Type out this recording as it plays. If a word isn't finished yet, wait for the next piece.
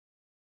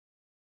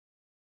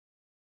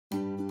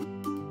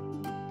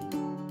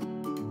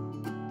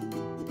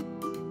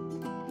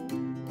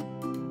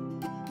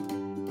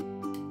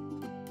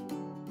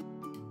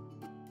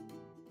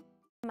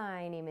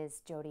My name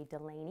is Jodi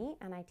Delaney,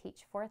 and I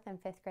teach 4th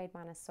and 5th grade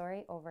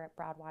Montessori over at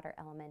Broadwater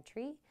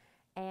Elementary.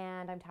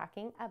 And I'm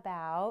talking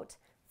about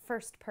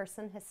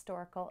first-person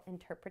historical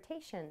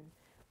interpretation,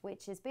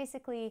 which is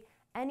basically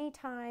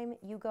anytime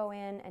you go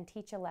in and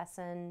teach a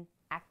lesson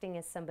acting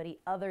as somebody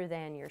other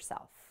than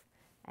yourself.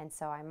 And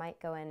so I might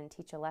go in and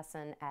teach a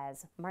lesson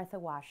as Martha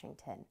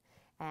Washington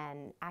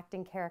and act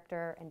in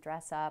character and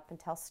dress up and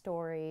tell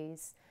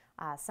stories.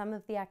 Some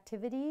of the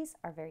activities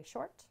are very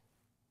short.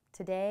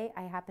 Today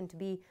I happen to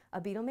be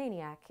a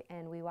Beatlemaniac,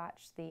 and we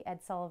watched the Ed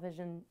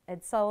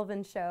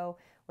Sullivan show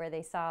where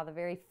they saw the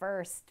very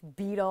first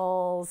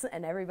Beatles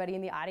and everybody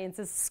in the audience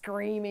is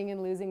screaming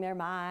and losing their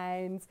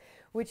minds,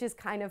 which is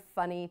kind of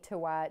funny to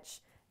watch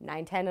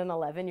 9, 10, and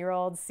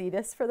 11-year-olds see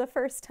this for the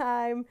first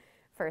time.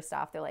 First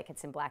off, they're like,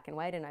 it's in black and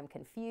white and I'm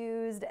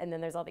confused, and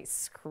then there's all these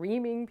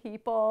screaming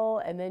people,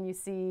 and then you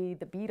see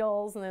the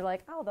Beatles and they're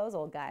like, oh, those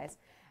old guys.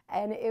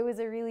 And it was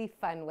a really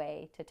fun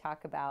way to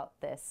talk about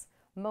this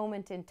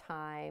moment in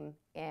time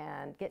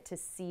and get to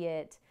see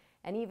it.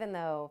 And even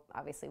though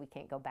obviously we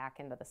can't go back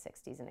into the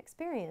 60s and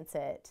experience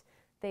it,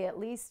 they at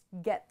least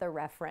get the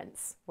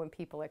reference when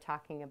people are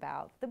talking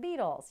about the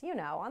Beatles, you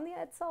know, on the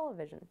Ed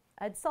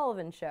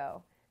Sullivan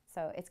show.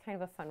 So it's kind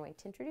of a fun way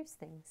to introduce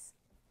things.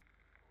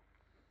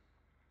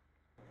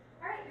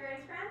 All right, you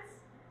ready, friends?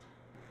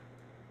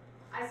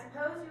 I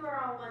suppose you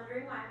are all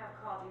wondering why I have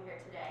called you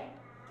here today.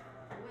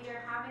 We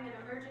are having an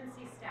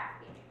emergency staff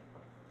meeting.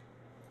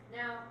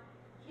 Now,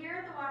 here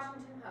at the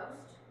Washington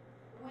Post,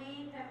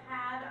 we have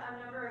had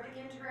a number of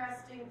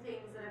interesting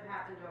things that have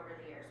happened over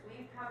the years.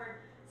 We've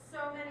covered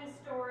so many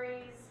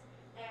stories,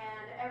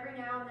 and every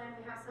now and then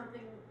we have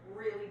something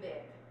really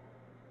big.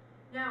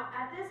 Now,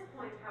 at this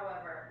point,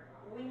 however,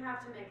 we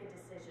have to make a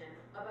decision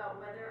about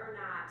whether or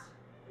not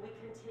we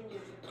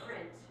continue to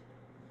print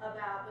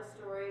about the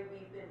story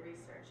we've been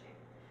researching.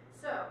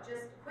 So,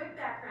 just quick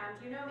background.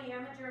 You know me,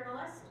 I'm a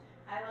journalist.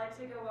 I like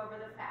to go over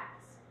the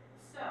facts.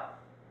 So,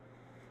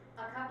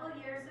 a couple of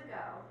years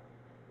ago,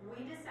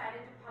 we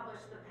decided to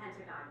publish the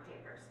Pentagon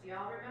Papers. Do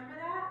y'all remember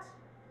that?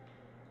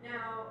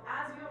 Now,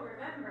 as you'll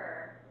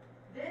remember,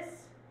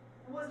 this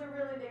was a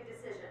really big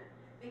decision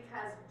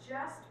because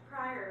just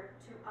prior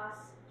to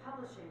us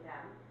publishing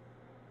them,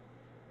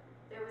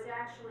 there was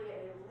actually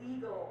a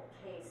legal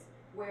case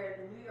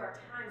where the New York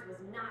Times was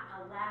not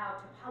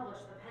allowed to publish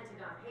the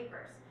Pentagon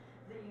Papers,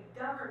 the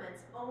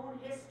government's own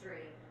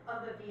history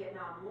of the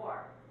Vietnam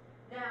War.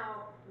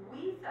 Now,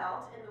 we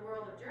felt in the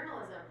world of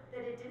journalism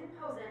that it didn't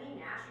pose any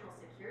national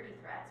security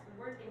threats. We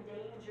weren't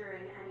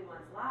endangering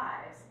anyone's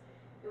lives.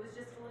 It was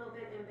just a little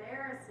bit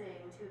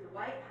embarrassing to the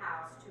White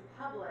House to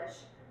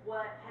publish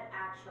what had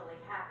actually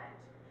happened.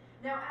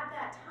 Now, at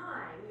that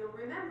time, you'll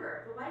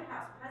remember, the White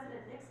House,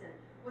 President Nixon,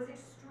 was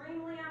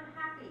extremely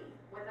unhappy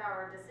with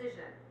our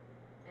decision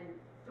and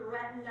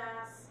threatened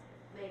us,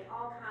 made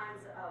all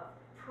kinds of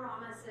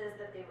promises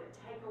that they would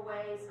take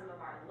away some of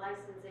our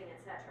licensing,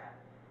 etc.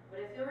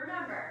 But if you'll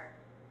remember,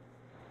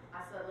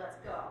 I said, let's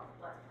go,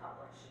 let's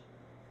publish.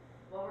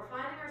 Well, we're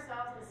finding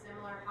ourselves in a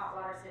similar hot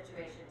water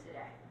situation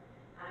today.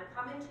 And I'm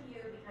coming to you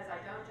because I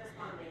don't just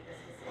want to make this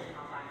decision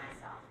all by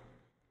myself.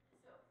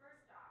 So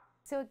first off.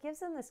 So it gives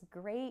them this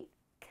great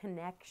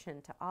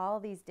connection to all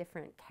these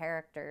different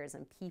characters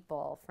and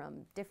people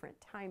from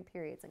different time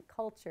periods and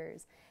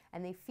cultures,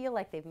 and they feel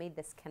like they've made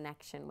this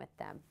connection with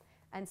them.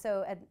 And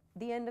so at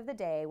the end of the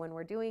day, when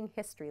we're doing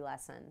history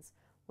lessons,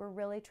 we're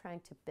really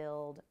trying to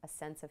build a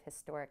sense of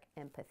historic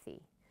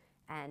empathy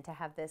and to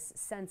have this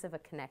sense of a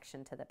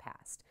connection to the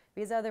past.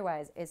 Because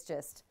otherwise, it's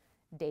just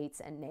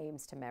dates and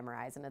names to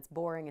memorize, and it's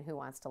boring, and who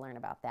wants to learn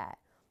about that?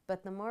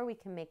 But the more we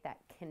can make that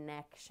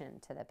connection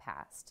to the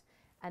past,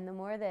 and the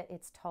more that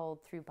it's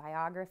told through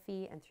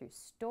biography and through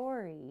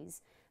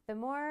stories, the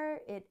more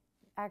it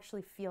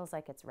actually feels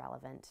like it's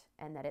relevant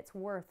and that it's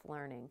worth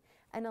learning.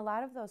 And a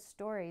lot of those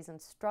stories and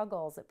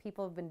struggles that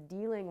people have been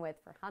dealing with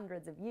for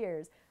hundreds of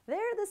years, they're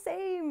the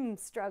same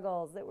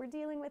struggles that we're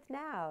dealing with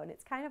now. And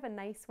it's kind of a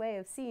nice way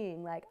of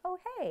seeing like, oh,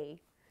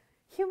 hey,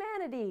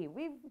 humanity,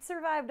 we've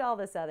survived all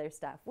this other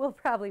stuff. We'll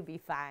probably be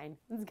fine.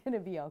 It's going to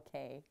be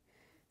okay.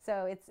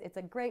 So it's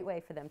a great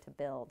way for them to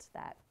build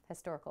that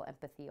historical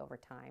empathy over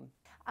time.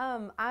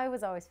 I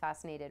was always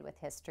fascinated with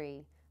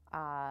history.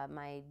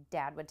 My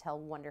dad would tell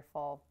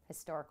wonderful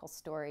historical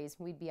stories.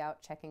 We'd be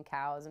out checking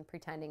cows and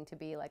pretending to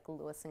be like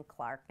Lewis and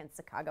Clark and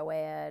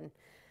Sacagawea and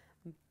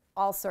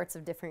all sorts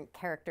of different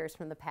characters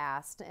from the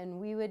past. And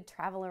we would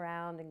travel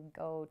around and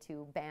go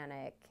to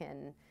Bannock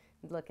and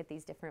look at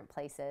these different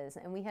places.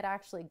 And we had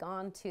actually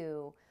gone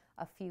to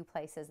a few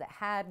places that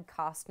had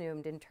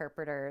costumed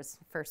interpreters,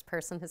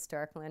 first-person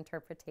historical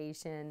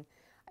interpretation.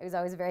 I was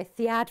always a very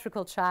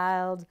theatrical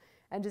child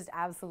and just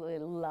absolutely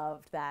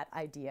loved that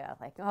idea.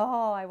 Like,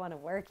 oh, I want to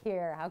work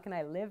here. How can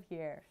I live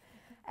here?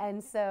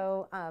 And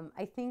so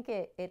I think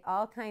it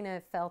all kind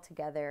of fell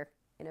together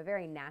in a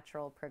very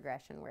natural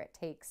progression where it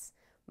takes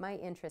my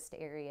interest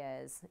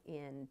areas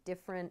in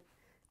different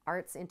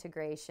arts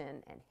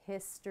integration and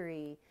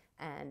history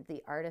and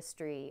the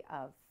artistry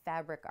of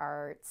fabric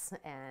arts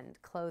and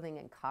clothing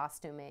and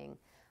costuming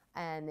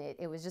And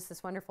it was just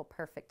this wonderful,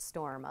 perfect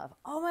storm of,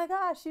 oh my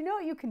gosh, you know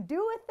what you can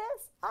do with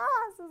this?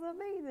 This is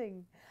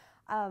amazing.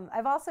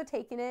 I've also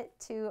taken it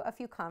to a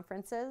few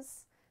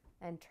conferences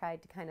and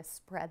tried to kind of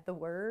spread the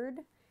word.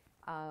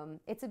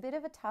 It's a bit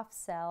of a tough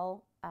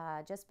sell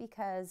just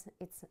because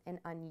it's an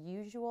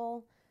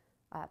unusual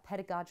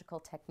pedagogical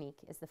technique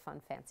is the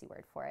fun fancy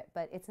word for it,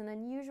 but it's an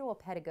unusual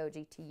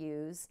pedagogy to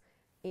use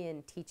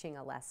in teaching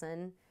a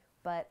lesson,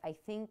 but I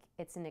think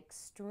it's an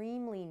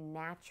extremely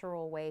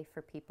natural way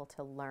for people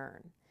to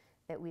learn,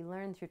 that we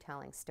learn through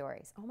telling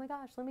stories. Oh my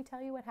gosh, let me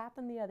tell you what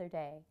happened the other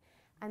day.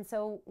 And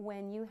so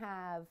when you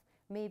have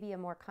maybe a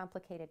more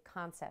complicated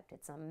concept,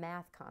 it's a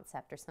math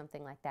concept or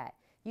something like that,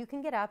 you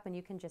can get up and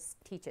you can just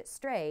teach it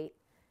straight.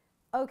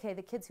 Okay,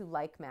 the kids who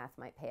like math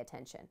might pay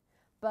attention.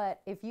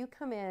 But if you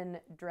come in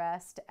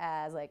dressed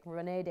as like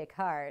Rene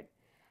Descartes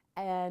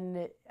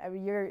and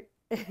you're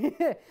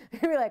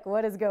you're like,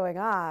 what is going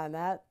on?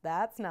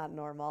 That's not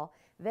normal.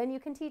 Then you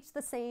can teach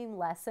the same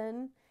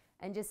lesson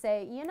and just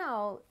say, you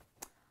know,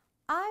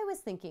 I was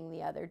thinking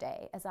the other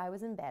day as I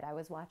was in bed, I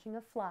was watching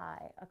a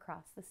fly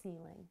across the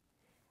ceiling.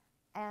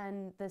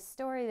 And the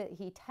story that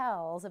he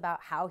tells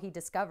about how he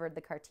discovered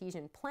the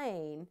Cartesian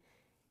plane,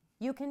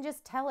 you can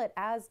just tell it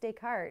as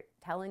Descartes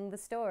telling the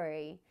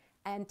story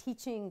and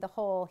teaching the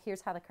whole,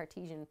 here's how the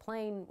Cartesian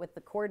plane with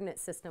the coordinate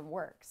system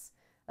works.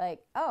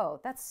 Like,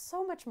 oh, that's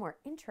so much more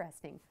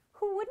interesting.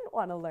 Who wouldn't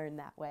want to learn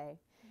that way?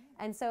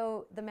 And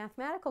so the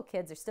mathematical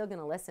kids are still going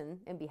to listen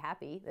and be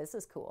happy. This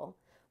is cool.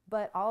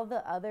 But all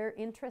the other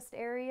interest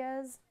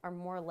areas are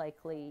more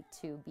likely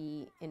to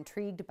be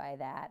intrigued by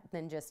that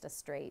than just a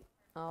straight,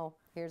 oh,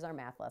 here's our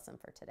math lesson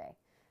for today.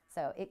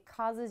 So it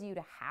causes you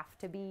to have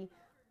to be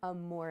a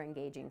more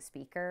engaging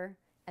speaker,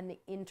 and the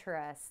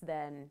interest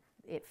then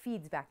it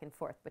feeds back and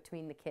forth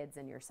between the kids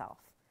and yourself,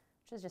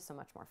 which is just so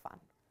much more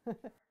fun.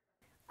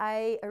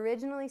 I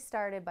originally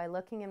started by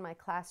looking in my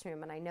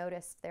classroom and I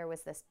noticed there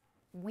was this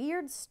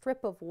weird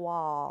strip of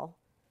wall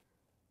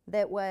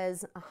that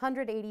was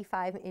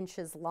 185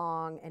 inches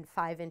long and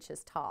 5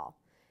 inches tall.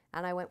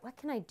 And I went, what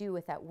can I do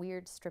with that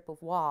weird strip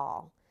of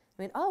wall?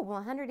 I mean, oh, well,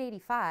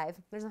 185,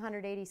 there's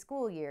 180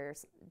 school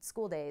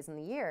days in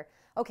the year.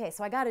 Okay,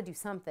 so I got to do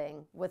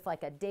something with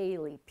like a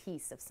daily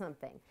piece of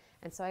something.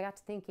 And so I got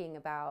to thinking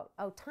about,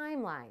 oh,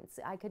 timelines.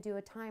 I could do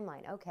a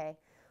timeline. Okay,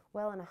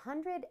 well, in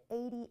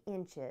 180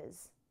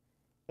 inches,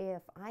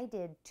 if I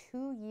did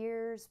 2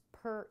 years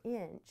per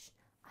inch,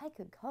 I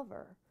could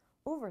cover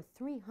over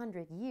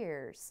 300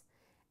 years.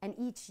 And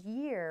each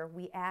year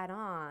we add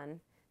on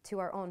to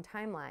our own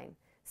timeline.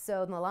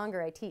 So the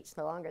longer I teach,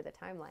 the longer the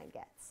timeline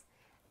gets.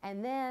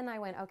 And then I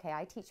went, okay,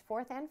 I teach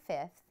 4th and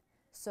 5th.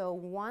 So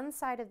one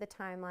side of the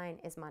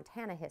timeline is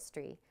Montana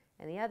history,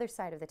 and the other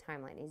side of the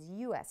timeline is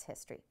US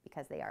history,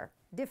 because they are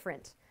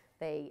different.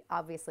 They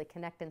obviously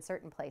connect in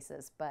certain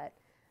places, but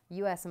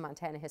US and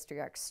Montana history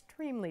are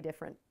extremely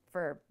different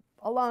for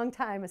a long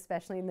time,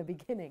 especially in the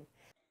beginning.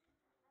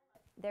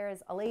 There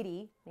is a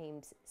lady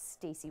named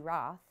Stacy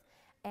Roth,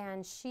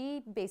 and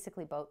she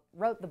basically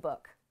wrote the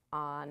book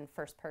on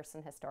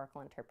first-person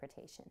historical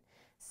interpretation.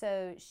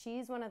 So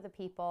she's one of the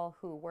people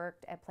who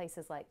worked at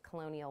places like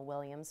Colonial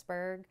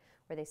Williamsburg,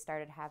 where they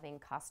started having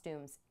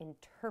costumes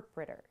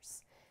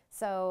interpreters.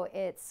 So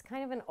it's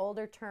kind of an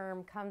older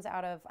term, comes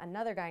out of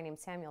another guy named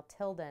Samuel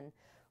Tilden,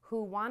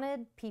 who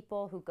wanted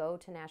people who go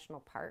to national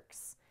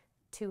parks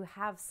to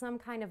have some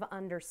kind of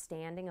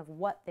understanding of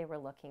what they were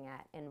looking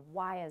at and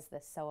why is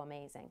this so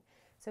amazing.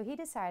 So he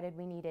decided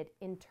we needed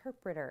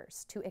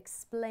interpreters to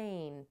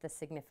explain the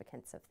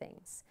significance of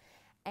things.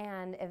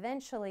 And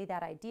eventually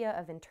that idea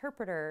of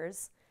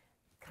interpreters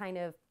kind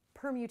of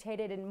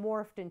permutated and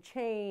morphed and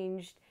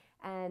changed,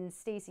 and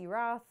Stacy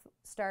Roth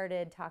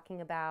started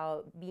talking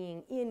about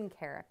being in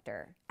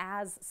character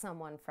as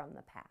someone from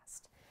the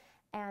past.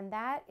 And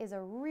that is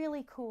a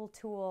really cool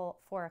tool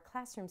for a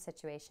classroom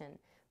situation,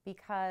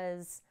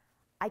 because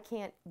I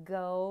can't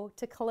go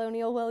to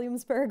Colonial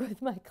Williamsburg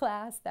with my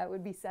class. That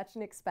would be such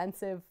an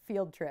expensive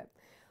field trip.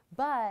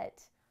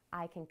 But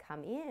I can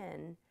come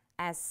in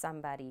as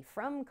somebody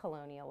from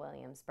Colonial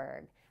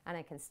Williamsburg, and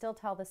I can still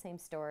tell the same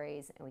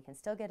stories, and we can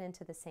still get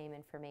into the same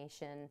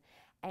information,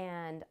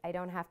 and I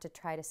don't have to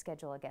try to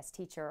schedule a guest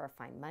teacher or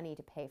find money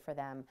to pay for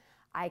them.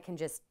 I can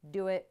just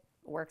do it,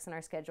 works in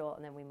our schedule,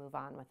 and then we move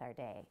on with our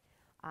day.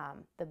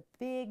 The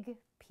big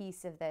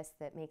piece of this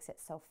that makes it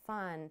so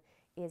fun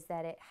is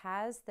that it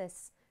has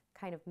this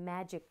kind of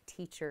magic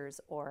teacher's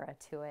aura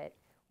to it,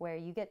 where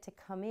you get to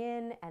come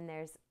in and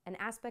there's an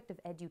aspect of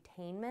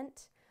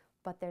edutainment,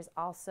 but there's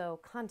also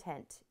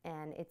content,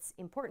 and it's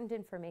important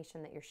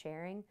information that you're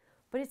sharing,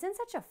 but it's in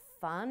such a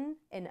fun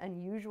and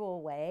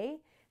unusual way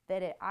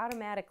that it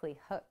automatically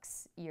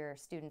hooks your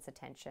students'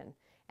 attention.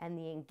 And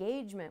the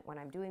engagement when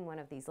I'm doing one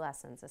of these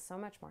lessons is so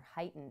much more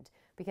heightened,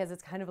 because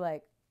it's kind of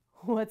like,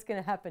 what's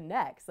going to happen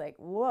next? Like,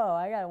 whoa,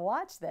 I got to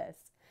watch this.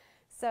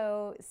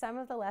 So some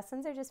of the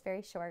lessons are just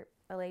very short.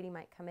 A lady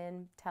might come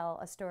in, tell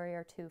a story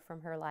or two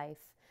from her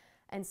life,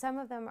 and some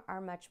of them are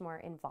much more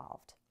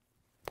involved.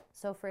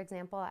 So for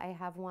example, I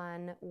have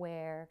one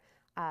where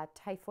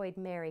Typhoid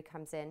Mary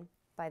comes in,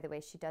 by the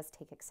way, she does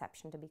take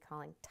exception to be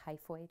calling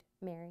Typhoid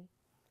Mary.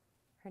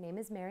 Her name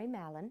is Mary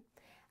Mallon,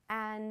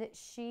 and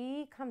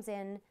she comes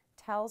in,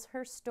 tells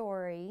her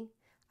story,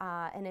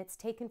 and it's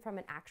taken from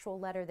an actual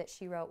letter that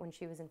she wrote when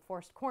she was in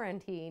forced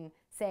quarantine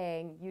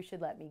saying, "You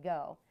should let me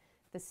go."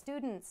 The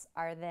students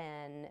are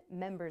then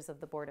members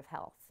of the Board of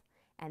Health,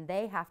 and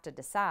they have to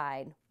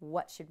decide,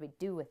 what should we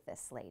do with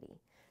this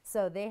lady?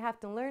 So they have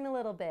to learn a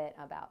little bit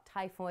about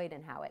typhoid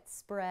and how it's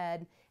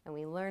spread, and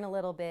we learn a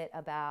little bit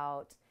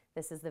about,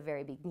 this is the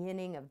very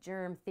beginning of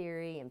germ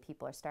theory, and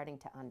people are starting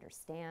to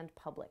understand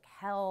public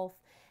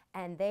health,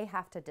 and they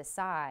have to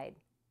decide,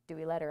 do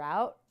we let her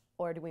out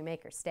or do we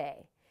make her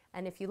stay?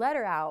 And if you let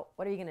her out,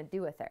 what are you going to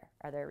do with her?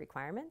 Are there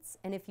requirements?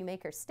 And if you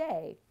make her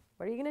stay,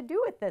 what are you going to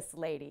do with this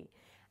lady?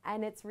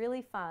 And it's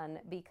really fun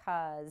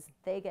because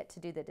they get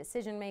to do the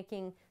decision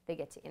making, they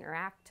get to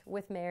interact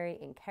with Mary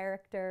in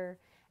character,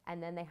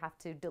 and then they have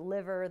to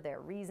deliver their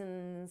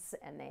reasons,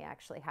 and they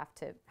actually have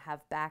to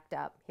have backed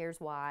up,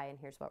 here's why and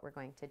here's what we're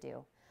going to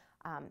do.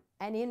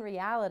 And in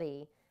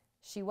reality,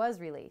 she was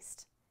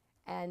released,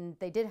 and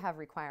they did have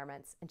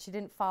requirements, and she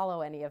didn't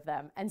follow any of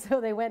them. And so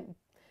they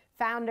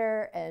found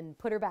her and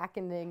put her back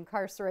in the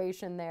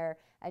incarceration there,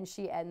 and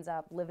she ends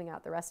up living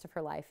out the rest of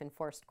her life in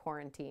forced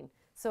quarantine.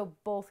 So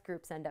both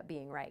groups end up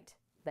being right,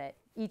 that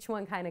each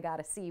one kind of got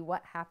to see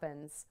what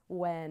happens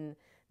when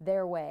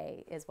their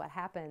way is what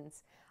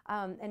happens.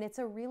 And it's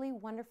a really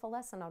wonderful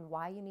lesson on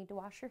why you need to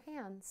wash your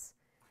hands,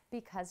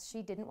 because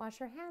she didn't wash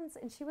her hands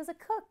and she was a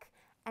cook,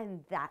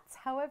 and that's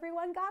how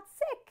everyone got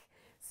sick.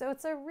 So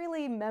it's a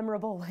really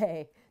memorable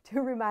way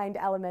to remind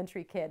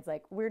elementary kids,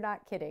 like, we're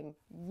not kidding.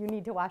 You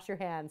need to wash your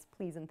hands,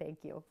 please and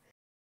thank you.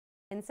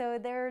 And so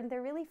they're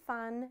really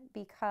fun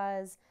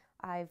because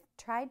I've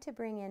tried to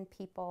bring in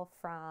people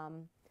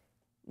from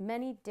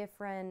many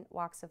different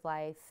walks of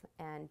life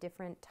and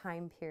different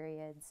time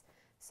periods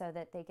so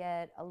that they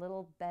get a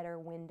little better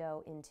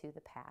window into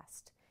the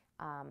past.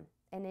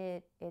 And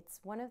it's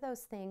one of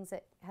those things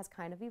that has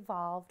kind of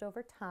evolved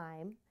over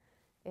time.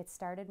 It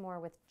started more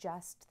with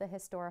just the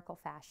historical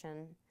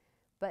fashion,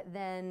 but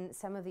then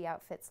some of the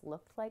outfits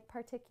looked like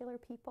particular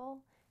people,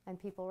 and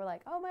people were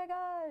like, "Oh my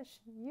gosh,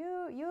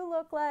 you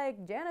look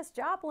like Janis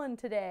Joplin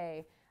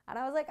today." And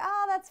I was like,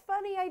 "Oh, that's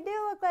funny, I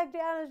do look like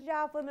Janis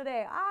Joplin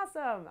today.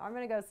 Awesome, I'm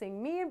gonna go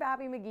sing me and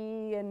Bobby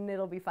McGee and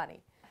it'll be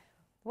funny."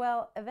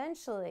 Well,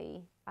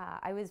 eventually,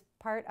 I was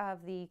part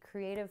of the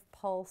Creative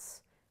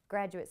Pulse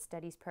graduate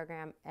studies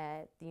program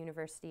at the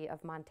University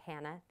of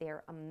Montana.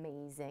 They're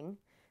amazing.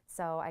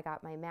 So I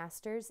got my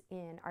master's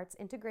in arts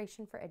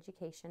integration for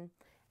education.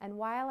 And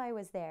while I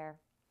was there,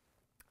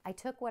 I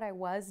took what I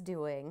was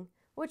doing,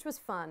 which was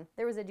fun.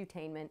 There was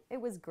edutainment.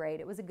 It was great.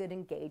 It was a good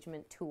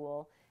engagement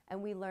tool.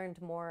 And we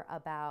learned more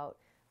about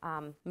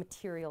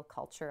material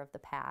culture of the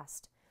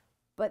past.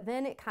 But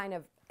then it kind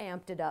of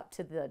amped it up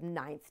to the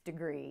 9th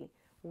degree,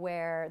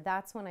 where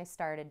that's when I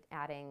started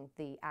adding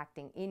the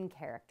acting in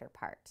character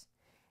part.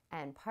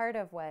 And part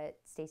of what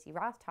Stacey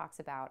Roth talks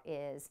about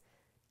is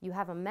you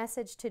have a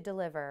message to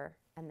deliver,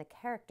 and the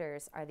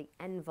characters are the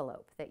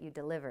envelope that you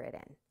deliver it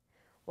in.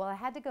 Well, I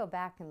had to go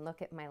back and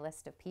look at my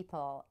list of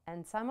people,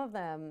 and some of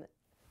them,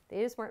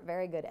 they just weren't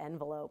very good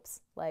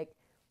envelopes. Like,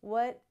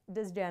 what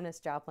does Janis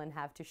Joplin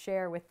have to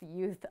share with the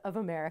youth of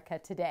America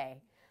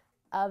today?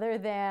 Other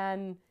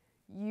than,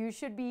 you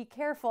should be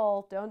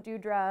careful, don't do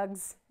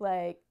drugs,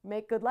 like,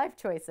 make good life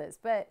choices.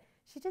 But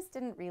she just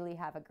didn't really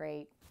have a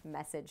great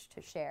message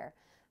to share.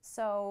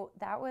 So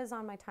that was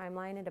on my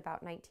timeline at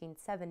about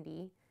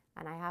 1970,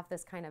 and I have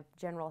this kind of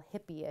general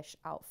hippie-ish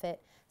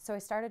outfit. So I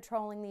started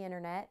trolling the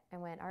internet and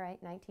went, all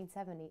right,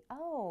 1970,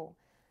 oh,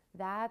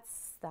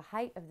 that's the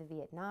height of the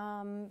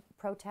Vietnam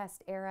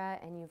protest era,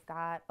 and you've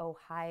got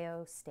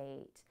Ohio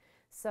State.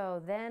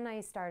 So then I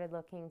started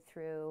looking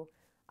through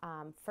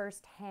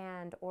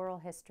first-hand oral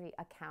history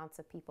accounts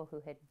of people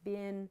who had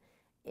been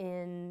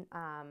in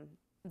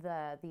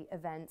the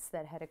events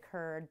that had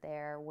occurred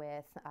there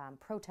with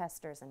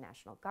protesters and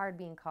National Guard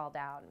being called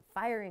out and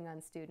firing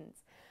on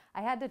students.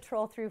 I had to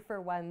troll through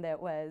for one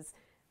that was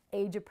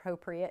age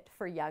appropriate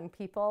for young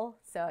people,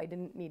 so I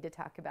didn't need to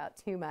talk about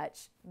too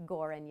much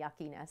gore and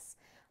yuckiness.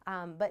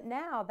 But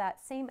now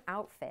that same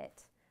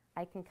outfit,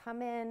 I can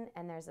come in,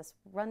 and there's this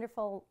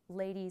wonderful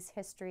ladies'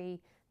 history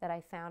that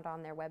I found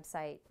on their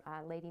website,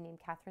 a lady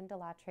named Catherine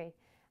Delattre,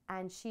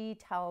 and she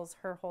tells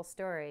her whole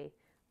story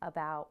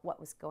about what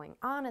was going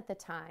on at the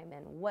time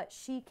and what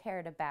she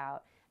cared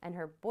about, and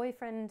her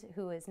boyfriend,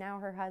 who is now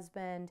her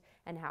husband,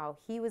 and how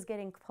he was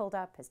getting pulled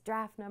up, his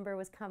draft number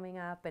was coming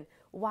up, and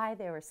why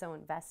they were so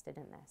invested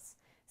in this.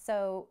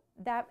 So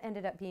that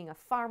ended up being a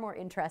far more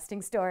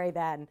interesting story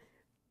than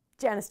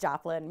Janis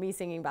Joplin, me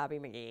singing Bobby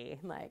McGee,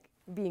 like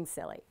being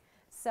silly.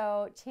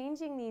 So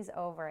changing these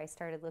over, I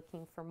started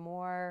looking for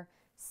more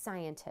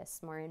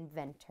scientists, more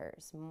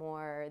inventors,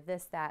 more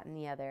this, that, and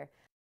the other.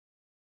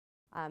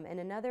 And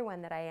another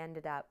one that I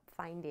ended up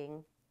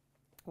finding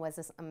was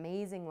this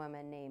amazing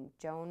woman named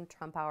Joan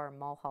Trumpauer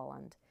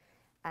Mulholland.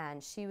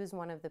 And she was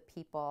one of the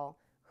people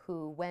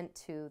who went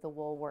to the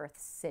Woolworth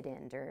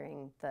sit-in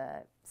during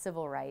the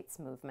civil rights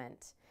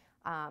movement.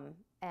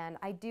 And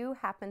I do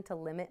happen to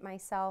limit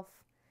myself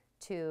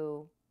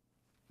to,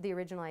 the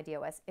original idea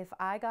was, if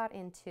I got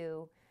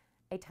into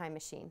a time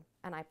machine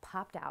and I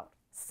popped out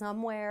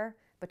somewhere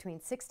between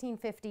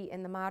 1650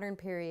 and the modern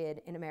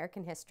period in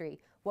American history,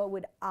 what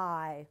would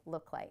I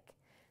look like?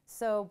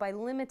 So by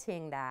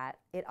limiting that,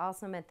 it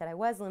also meant that I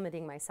was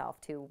limiting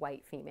myself to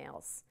white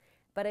females.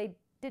 But I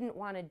didn't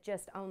want to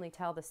just only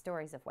tell the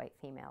stories of white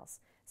females.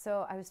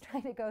 So I was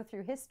trying to go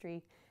through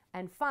history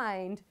and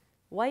find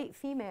white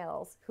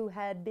females who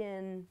had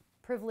been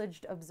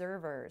privileged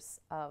observers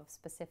of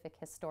specific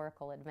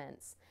historical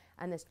events.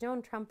 And this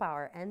Joan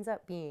Trumpauer ends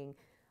up being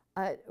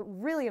a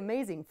really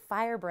amazing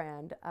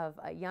firebrand of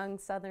a young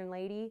Southern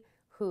lady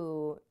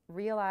who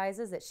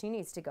realizes that she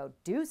needs to go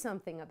do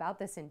something about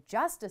this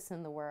injustice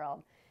in the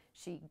world.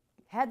 She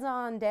heads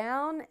on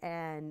down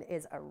and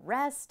is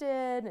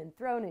arrested and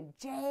thrown in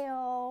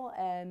jail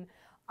and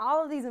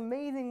all of these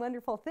amazing,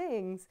 wonderful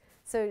things.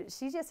 So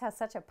she just has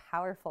such a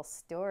powerful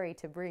story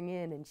to bring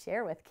in and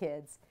share with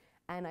kids.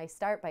 And I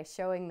start by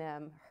showing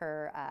them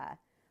her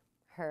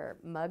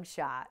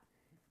mugshot.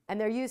 And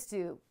they're used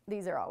to,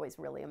 these are always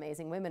really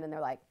amazing women, and they're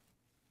like,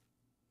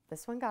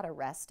 this one got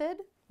arrested?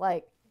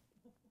 Like,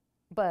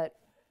 but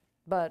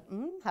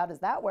how does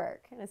that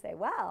work? And I say,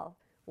 well,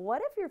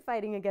 what if you're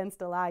fighting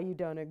against a law you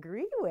don't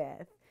agree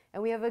with?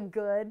 And we have a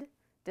good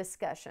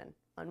discussion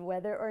on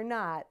whether or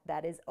not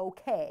that is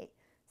okay.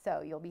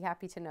 So you'll be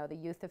happy to know the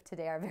youth of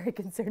today are very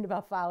concerned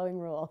about following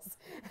rules.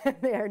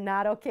 They are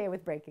not okay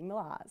with breaking the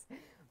laws.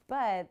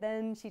 But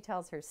then she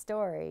tells her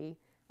story,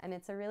 and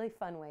it's a really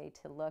fun way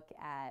to look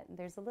at,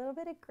 there's a little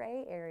bit of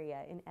gray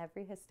area in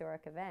every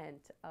historic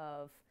event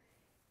of,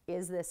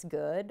 is this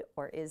good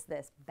or is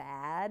this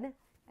bad?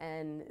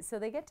 And so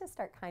they get to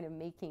start kind of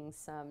making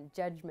some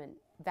judgment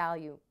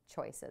value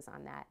choices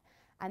on that.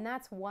 And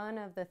that's one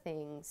of the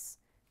things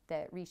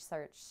that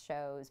research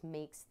shows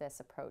makes this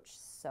approach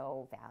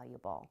so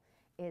valuable,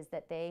 is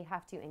that they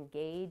have to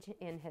engage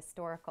in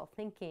historical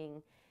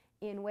thinking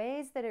in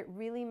ways that it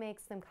really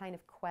makes them kind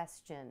of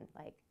question,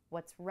 like,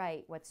 what's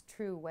right, what's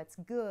true, what's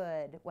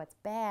good, what's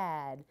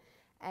bad,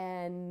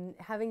 and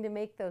having to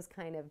make those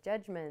kind of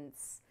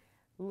judgments,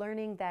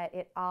 learning that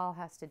it all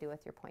has to do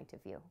with your point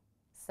of view.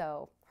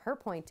 So her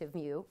point of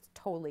view is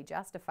totally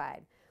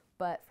justified,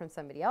 but from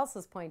somebody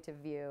else's point of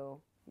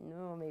view,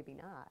 no, maybe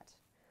not.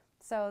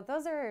 So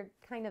those are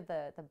kind of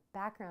the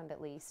background,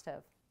 at least,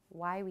 of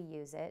why we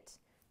use it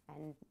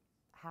and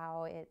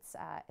how it's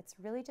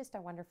really just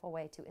a wonderful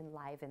way to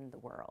enliven the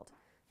world,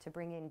 to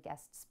bring in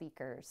guest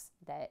speakers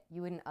that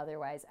you wouldn't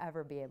otherwise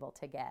ever be able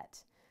to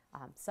get.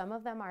 Some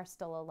of them are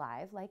still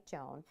alive, like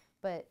Joan,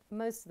 but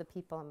most of the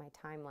people in my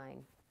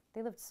timeline,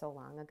 they lived so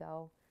long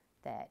ago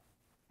that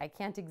I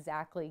can't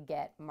exactly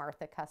get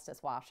Martha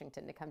Custis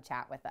Washington to come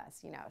chat with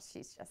us. You know,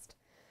 she's just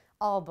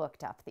all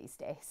booked up these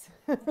days.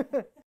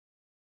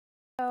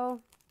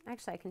 So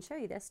actually, I can show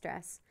you this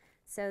dress.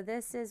 So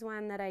this is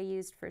one that I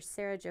used for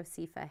Sarah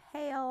Josepha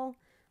Hale,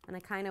 and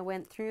I kind of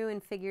went through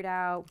and figured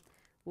out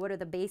what are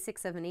the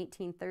basics of an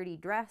 1830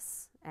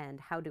 dress and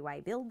how do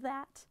I build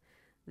that.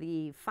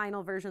 The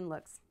final version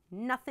looks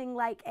nothing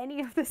like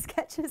any of the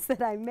sketches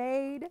that I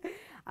made.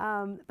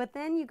 But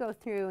then you go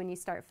through and you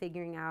start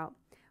figuring out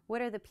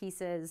what are the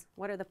pieces,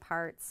 what are the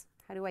parts,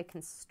 how do I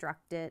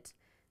construct it,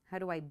 how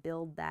do I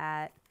build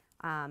that.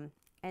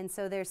 And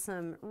so there's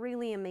some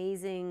really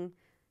amazing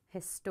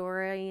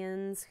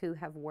historians who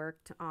have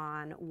worked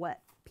on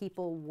what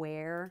people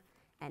wear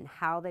and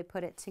how they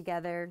put it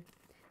together.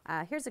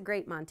 Here's a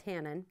great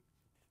Montanan.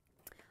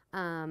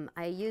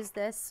 I used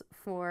this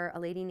for a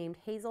lady named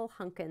Hazel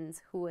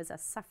Hunkins, who was a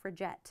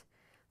suffragette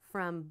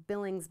from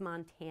Billings,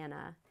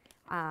 Montana.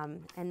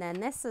 And then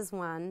this is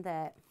one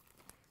that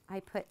I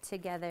put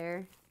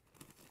together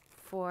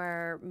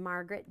for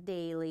Margaret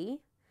Daly.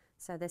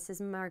 So this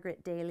is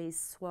Margaret Daly's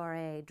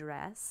soiree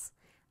dress.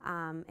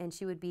 And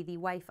she would be the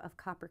wife of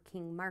Copper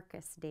King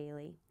Marcus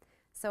Daly.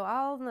 So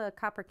all the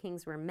Copper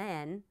Kings were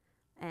men,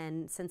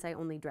 and since I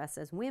only dress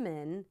as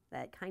women,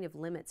 that kind of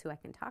limits who I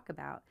can talk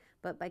about.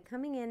 But by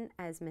coming in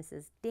as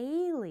Mrs.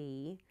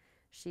 Daly,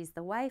 she's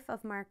the wife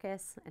of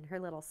Marcus, and her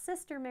little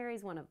sister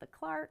marries one of the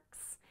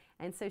Clarks.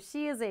 And so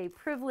she is a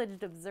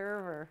privileged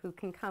observer who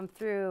can come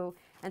through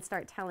and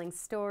start telling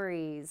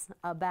stories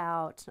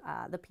about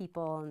the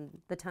people and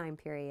the time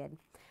period.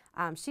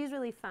 She's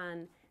really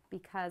fun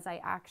because I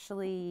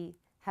actually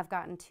have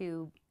gotten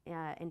to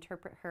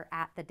interpret her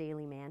at the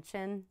Daly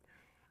Mansion.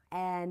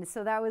 And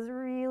so that was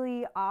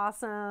really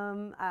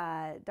awesome.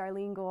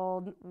 Darlene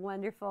Gold,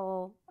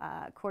 wonderful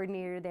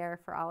coordinator there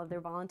for all of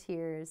their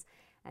volunteers.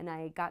 And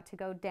I got to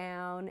go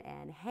down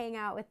and hang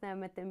out with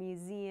them at the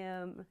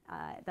museum,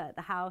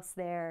 the house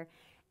there.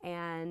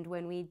 And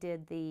when we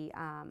did the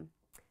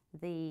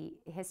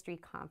history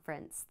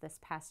conference this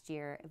past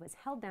year, it was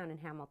held down in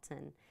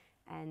Hamilton.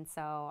 And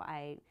so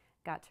I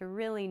got to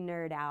really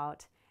nerd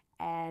out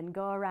and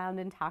go around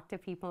and talk to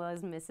people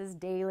as Mrs.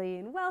 Daly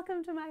and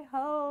welcome to my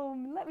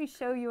home, let me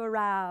show you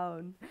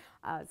around.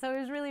 So I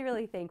was really,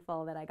 really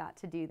thankful that I got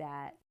to do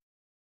that.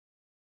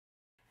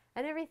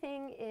 And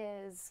everything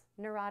is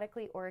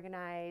neurotically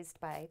organized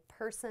by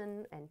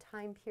person and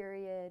time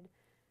period.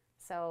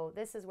 So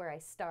this is where I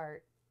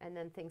start, and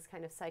then things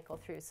kind of cycle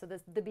through. So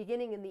the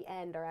beginning and the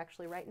end are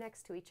actually right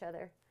next to each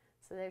other.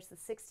 So there's the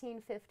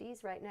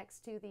 1650s right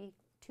next to the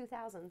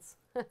 2000s.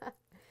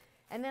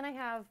 And then I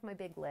have my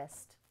big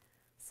list.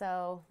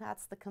 So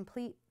that's the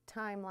complete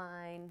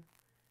timeline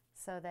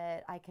so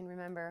that I can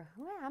remember,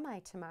 where am I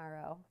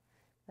tomorrow?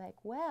 Like,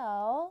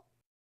 well,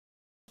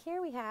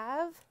 here we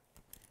have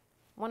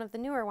one of the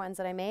newer ones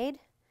that I made,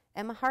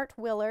 Emma Hart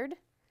Willard.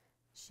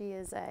 She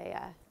is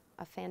a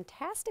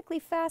fantastically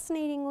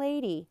fascinating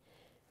lady.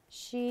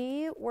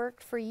 She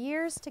worked for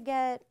years to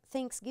get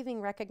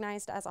Thanksgiving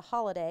recognized as a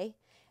holiday,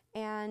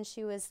 and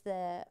she was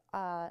the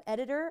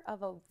editor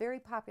of a very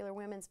popular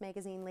women's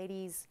magazine,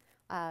 Ladies'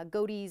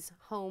 Godey's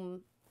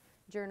Home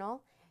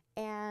Journal,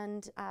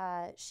 and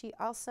she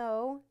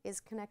also is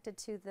connected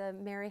to the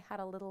Mary Had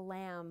a Little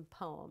Lamb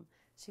poem.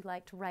 She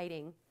liked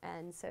writing,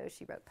 and so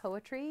she wrote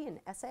poetry and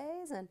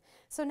essays, and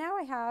so now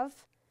I have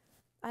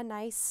a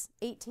nice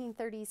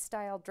 1830s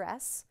style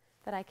dress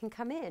that I can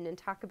come in and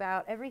talk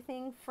about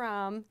everything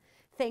from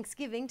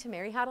Thanksgiving to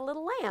Mary Had a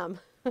Little Lamb.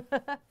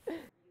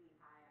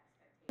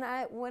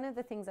 One of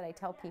the things that I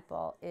tell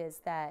people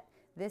is that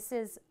this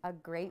is a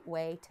great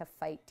way to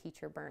fight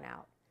teacher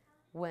burnout.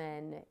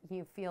 When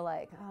you feel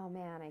like, oh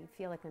man, I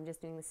feel like I'm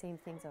just doing the same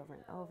things over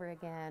and over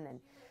again, and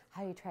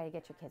how do you try to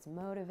get your kids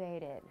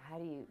motivated? How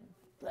do you,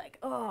 like,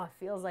 oh, it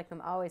feels like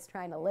I'm always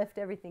trying to lift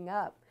everything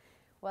up.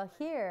 Well,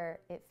 here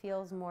it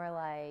feels more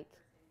like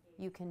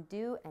you can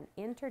do an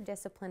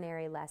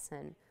interdisciplinary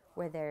lesson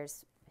where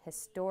there's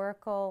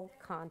historical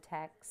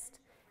context,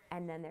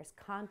 and then there's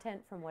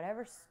content from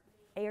whatever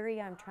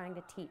area I'm trying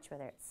to teach,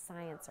 whether it's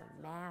science or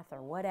math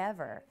or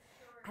whatever,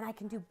 and I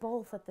can do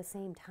both at the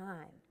same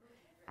time.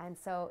 And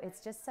so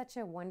it's just such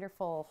a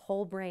wonderful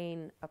whole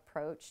brain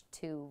approach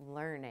to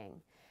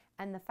learning.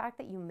 And the fact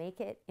that you make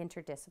it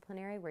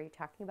interdisciplinary, where you're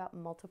talking about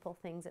multiple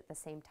things at the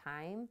same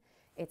time,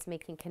 it's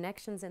making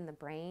connections in the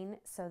brain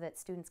so that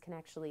students can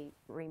actually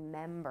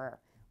remember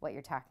what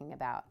you're talking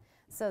about.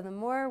 So the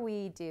more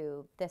we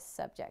do this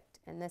subject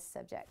and this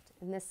subject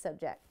and this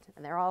subject,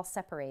 and they're all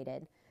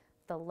separated,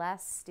 the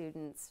less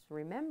students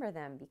remember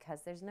them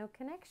because there's no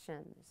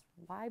connections.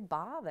 Why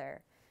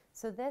bother?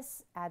 So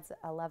this adds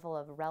a level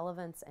of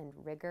relevance and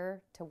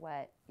rigor to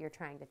what you're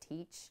trying to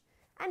teach,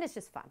 and it's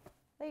just fun.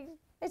 Like,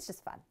 it's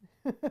just fun.